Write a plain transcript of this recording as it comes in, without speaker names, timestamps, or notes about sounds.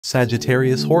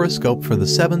Sagittarius horoscope for the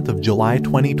 7th of July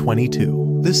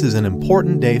 2022. This is an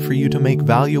important day for you to make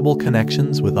valuable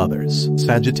connections with others.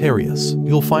 Sagittarius,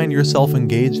 you'll find yourself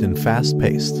engaged in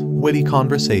fast-paced, witty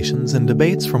conversations and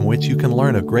debates from which you can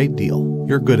learn a great deal.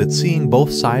 You're good at seeing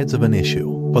both sides of an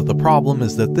issue, but the problem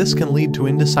is that this can lead to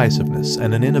indecisiveness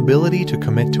and an inability to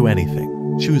commit to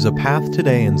anything. Choose a path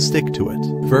today and stick to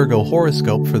it. Virgo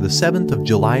horoscope for the 7th of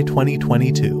July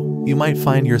 2022. You might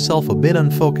find yourself a bit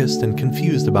unfocused and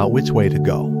confused about which way to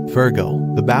go.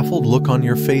 Virgo, the baffled look on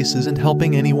your face isn't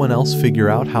helping anyone else figure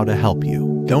out how to help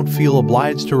you. Don't feel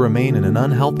obliged to remain in an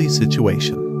unhealthy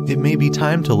situation. It may be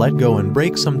time to let go and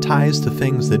break some ties to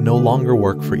things that no longer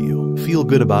work for you. Feel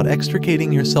good about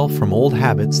extricating yourself from old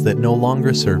habits that no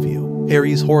longer serve you.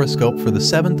 Aries horoscope for the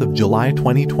 7th of July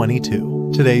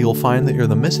 2022. Today you'll find that you're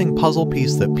the missing puzzle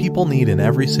piece that people need in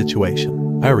every situation.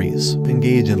 Aries,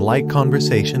 engage in light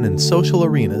conversation in social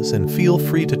arenas and feel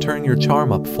free to turn your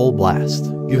charm up full blast.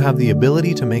 You have the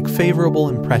ability to make favorable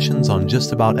impressions on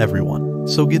just about everyone,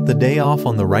 so get the day off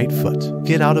on the right foot.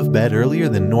 Get out of bed earlier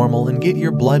than normal and get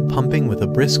your blood pumping with a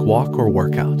brisk walk or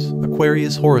workout.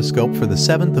 Aquarius horoscope for the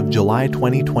 7th of July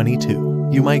 2022.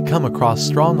 You might come across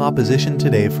strong opposition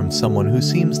today from someone who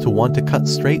seems to want to cut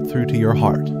straight through to your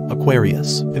heart.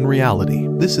 Aquarius, in reality,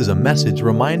 this is a message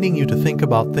reminding you to think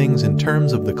about things in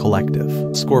terms of the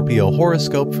collective. Scorpio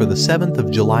horoscope for the 7th of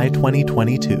July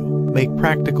 2022. Make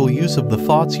practical use of the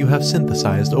thoughts you have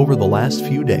synthesized over the last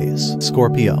few days.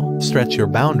 Scorpio, stretch your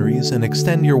boundaries and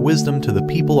extend your wisdom to the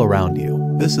people around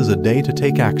you. This is a day to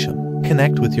take action.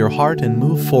 Connect with your heart and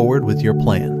move forward with your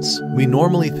plans. We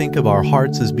normally think of our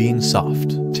hearts as being soft,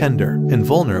 tender, and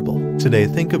vulnerable. Today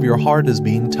think of your heart as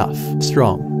being tough,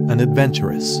 strong, and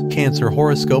adventurous. Cancer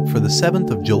horoscope for the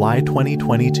 7th of July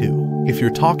 2022. If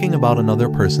you're talking about another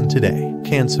person today,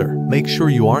 Cancer, make sure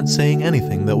you aren't saying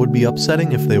anything that would be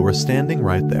upsetting if they were standing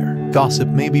right there. Gossip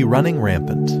may be running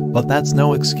rampant, but that's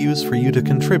no excuse for you to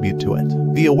contribute to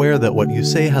it. Be aware that what you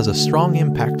say has a strong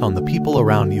impact on the people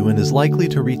around you and is likely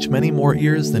to reach many more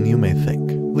ears than you may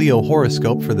think. Leo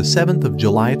horoscope for the 7th of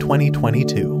July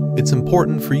 2022. It's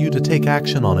important for you to take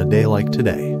action on a day like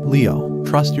today. Leo,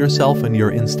 trust yourself and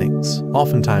your instincts.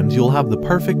 Oftentimes you'll have the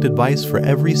perfect advice for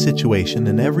every situation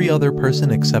and every other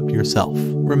person except yourself.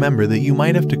 Remember that you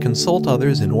might have to consult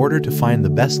others in order to find the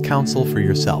best counsel for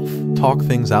yourself. Talk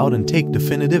things out and take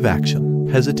definitive action.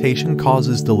 Hesitation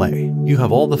causes delay. You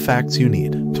have all the facts you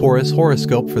need. Taurus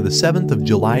horoscope for the 7th of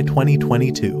July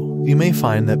 2022. You may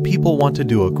find that people want to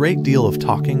do a great deal of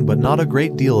talking but not a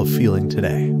great deal of feeling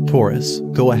today. Taurus,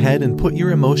 go ahead and put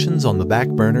your emotions on the back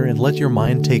burner and let your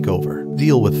mind take over.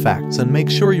 Deal with facts and make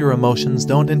sure your emotions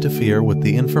don't interfere with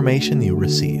the information you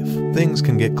receive. Things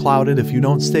can get clouded if you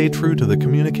don't stay true to the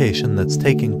communication that's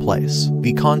taking place.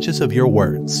 Be conscious of your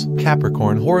words.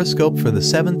 Capricorn horoscope for the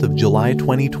 7th of July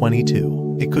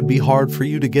 2022. It could be hard for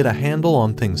you to get a handle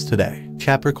on things today,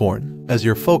 Capricorn, as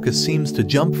your focus seems to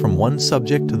jump from one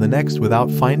subject to the next without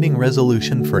finding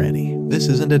resolution for any. This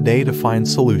isn't a day to find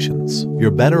solutions.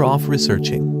 You're better off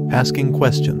researching, asking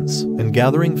questions, and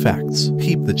gathering facts.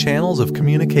 Keep the channels of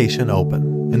communication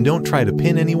open, and don't try to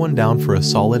pin anyone down for a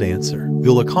solid answer.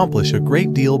 You'll accomplish a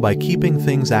great deal by keeping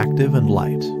things active and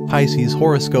light. Pisces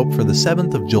horoscope for the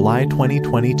 7th of July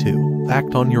 2022.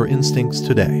 Act on your instincts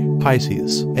today,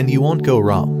 Pisces, and you won't go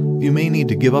wrong. You may need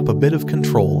to give up a bit of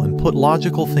control and put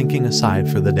logical thinking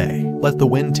aside for the day. Let the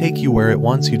wind take you where it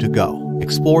wants you to go.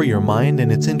 Explore your mind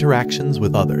and its interactions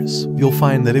with others. You'll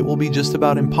find that it will be just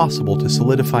about impossible to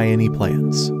solidify any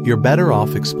plans. You're better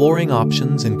off exploring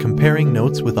options and comparing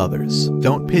notes with others.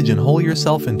 Don't pigeonhole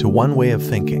yourself into one way of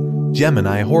thinking.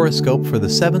 Gemini horoscope for the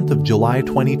 7th of July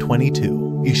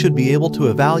 2022. You should be able to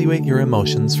evaluate your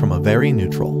emotions from a very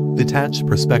neutral, detached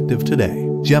perspective today.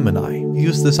 Gemini,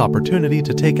 use this opportunity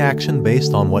to take action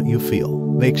based on what you feel.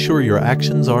 Make sure your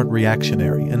actions aren't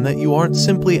reactionary and that you aren't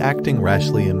simply acting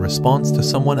rashly in response to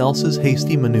someone else's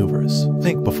hasty maneuvers.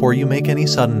 Think before you make any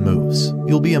sudden moves.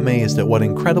 You'll be amazed at what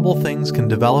incredible things can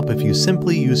develop if you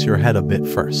simply use your head a bit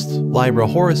first. Libra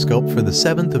horoscope for the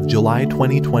 7th of July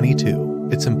 2022.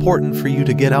 It's important for you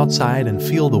to get outside and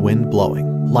feel the wind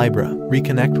blowing. Libra,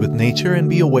 reconnect with nature and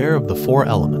be aware of the four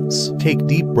elements. Take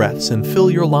deep breaths and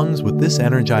fill your lungs with this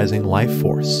energizing life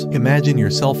force. Imagine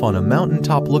yourself on a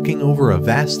mountaintop looking over a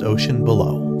vast ocean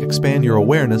below. Expand your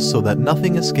awareness so that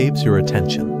nothing escapes your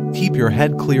attention. Keep your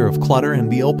head clear of clutter and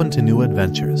be open to new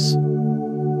adventures.